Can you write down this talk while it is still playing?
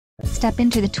Step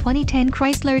into the 2010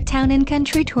 Chrysler Town &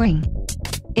 Country Touring.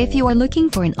 If you are looking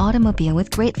for an automobile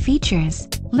with great features,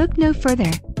 look no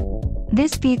further.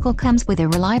 This vehicle comes with a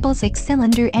reliable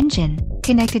 6-cylinder engine,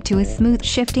 connected to a smooth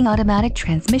shifting automatic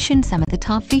transmission. Some of the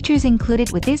top features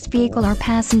included with this vehicle are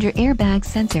passenger airbag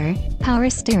sensor, power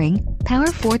steering, power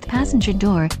fourth passenger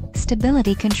door,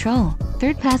 stability control,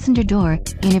 third passenger door,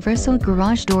 universal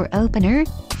garage door opener,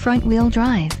 front wheel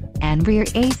drive, and rear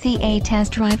AC. A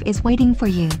test drive is waiting for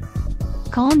you.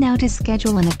 Call now to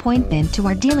schedule an appointment to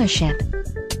our dealership.